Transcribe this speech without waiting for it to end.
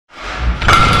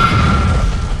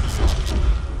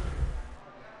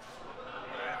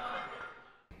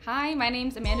Hi, my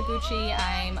name's Amanda Bucci.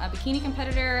 I'm a bikini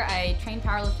competitor, I train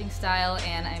powerlifting style,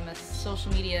 and I'm a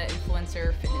social media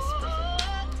influencer fitness person.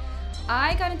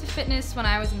 I got into fitness when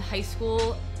I was in high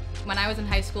school. When I was in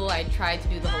high school, I tried to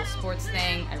do the whole sports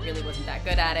thing. I really wasn't that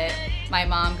good at it. My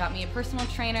mom got me a personal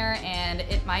trainer, and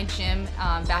at my gym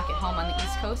back at home on the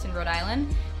East Coast in Rhode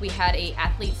Island, we had a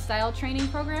athlete style training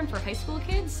program for high school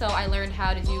kids. So I learned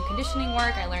how to do conditioning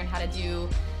work, I learned how to do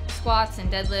squats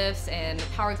and deadlifts and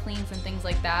power cleans and things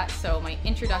like that. So my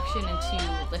introduction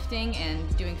into lifting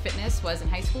and doing fitness was in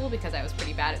high school because I was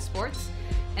pretty bad at sports.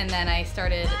 And then I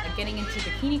started getting into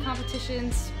bikini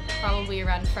competitions probably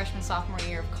around freshman, sophomore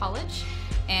year of college.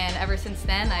 And ever since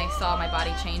then, I saw my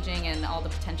body changing and all the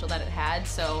potential that it had.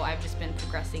 So I've just been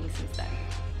progressing since then.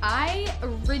 I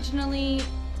originally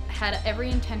had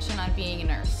every intention on being a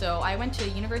nurse. So I went to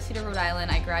University of Rhode Island.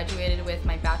 I graduated with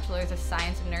my Bachelor's of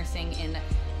Science of Nursing in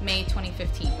May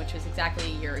 2015, which was exactly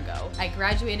a year ago. I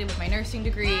graduated with my nursing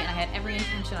degree and I had every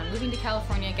intention on moving to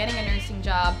California, getting a nursing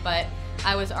job, but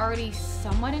I was already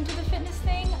somewhat into the fitness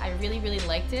thing. I really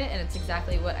liked it, and it's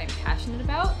exactly what I'm passionate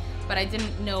about, but I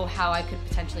didn't know how I could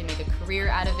potentially make a career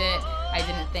out of it. I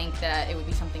didn't think that it would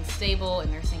be something stable,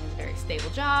 and nursing is a very stable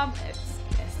job.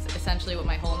 It's essentially what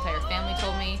my whole entire family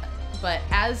told me. But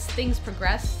as things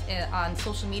progressed on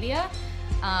social media,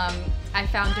 I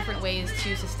found different ways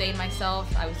to sustain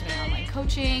myself. I was doing online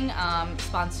coaching,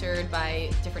 sponsored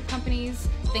by different companies,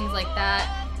 things like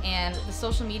that. And the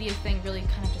social media thing really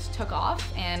kind of just took off,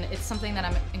 and it's something that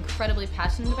I'm incredibly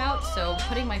passionate about. So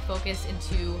putting my focus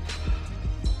into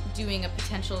doing a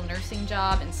potential nursing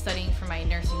job and studying for my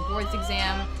nursing boards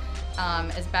exam,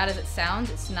 as bad as it sounds,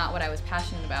 it's not what I was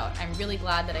passionate about. I'm really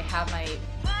glad that I have my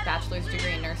bachelor's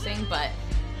degree in nursing, but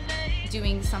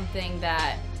doing something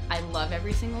that I love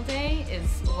every single day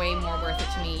is way more worth it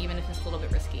to me, even if it's a little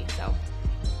bit risky. So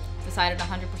decided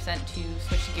 100% to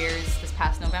switch gears this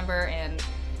past November and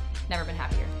never been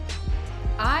happier.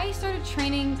 I started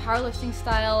training powerlifting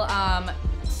style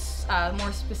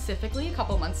more specifically a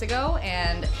couple months ago,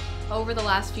 and over the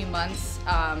last few months,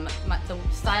 the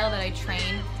style that I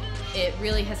train, it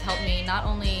really has helped me not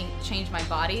only change my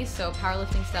body, so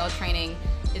powerlifting style training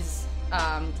is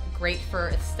great for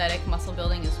aesthetic muscle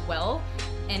building as well,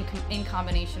 and in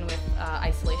combination with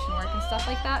isolation work and stuff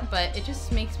like that, but it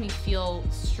just makes me feel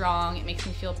strong, it makes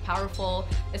me feel powerful,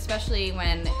 especially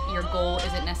when your goal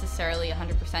isn't necessarily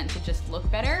 100% to just look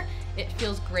better. It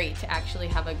feels great to actually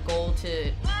have a goal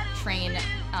to train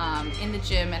in the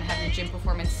gym and have your gym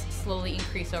performance slowly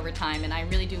increase over time, and I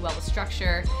really do well with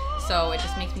structure, so it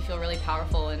just makes me feel really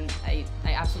powerful, and I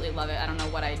absolutely love it. I don't know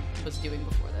what I was doing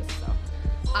before this. So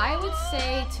I would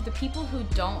say to the people who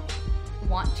don't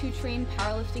want to train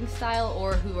powerlifting style,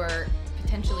 or who are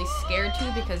potentially scared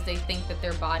to because they think that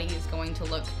their body is going to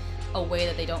look a way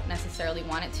that they don't necessarily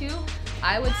want it to,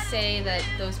 I would say that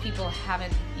those people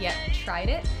haven't yet tried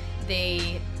it.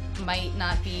 They might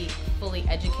not be fully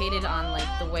educated on like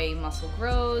the way muscle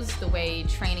grows, the way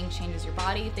training changes your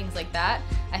body, things like that.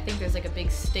 I think there's like a big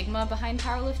stigma behind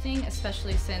powerlifting,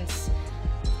 especially since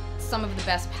some of the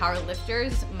best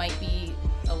powerlifters might be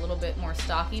a little bit more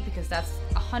stocky, because that's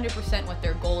 100% what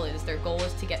their goal is. Their goal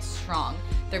is to get strong.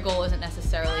 Their goal isn't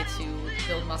necessarily to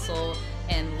build muscle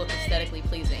and look aesthetically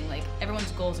pleasing. Like,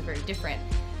 everyone's goals are very different.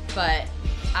 But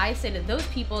I say to those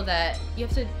people that you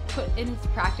have to put into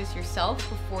practice yourself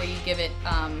before you give it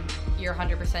your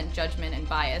 100% judgment and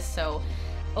bias. So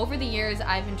over the years,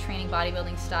 I've been training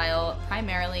bodybuilding style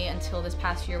primarily until this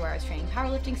past year where I was training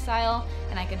powerlifting style,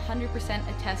 and I can 100%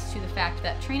 attest to the fact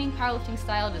that training powerlifting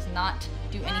style does not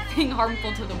do anything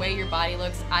harmful to the way your body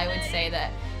looks. I would say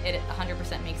that it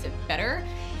 100% makes it better.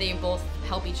 They both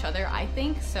help each other, I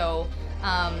think. So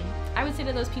I would say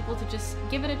to those people to just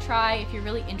give it a try if you're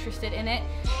really interested in it.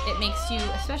 It makes you,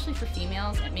 especially for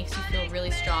females, it makes you feel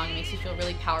really strong, it makes you feel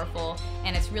really powerful,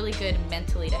 and it's really good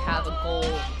mentally to have a goal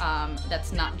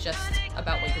that's not just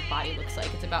about what your body looks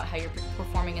like. It's about how you're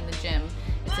performing in the gym.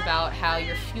 It's about how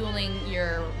you're fueling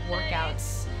your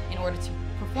workouts in order to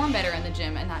perform better in the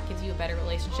gym, and that gives you a better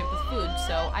relationship with food.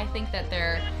 So I think that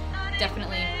they're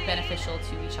definitely beneficial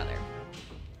to each other.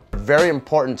 Very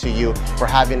important to you for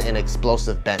having an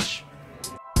explosive bench.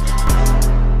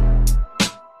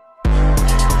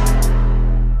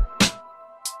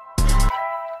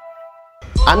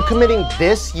 I'm committing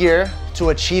this year to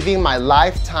achieving my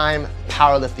lifetime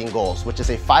powerlifting goals, which is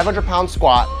a 500-pound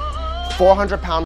squat, 400-pound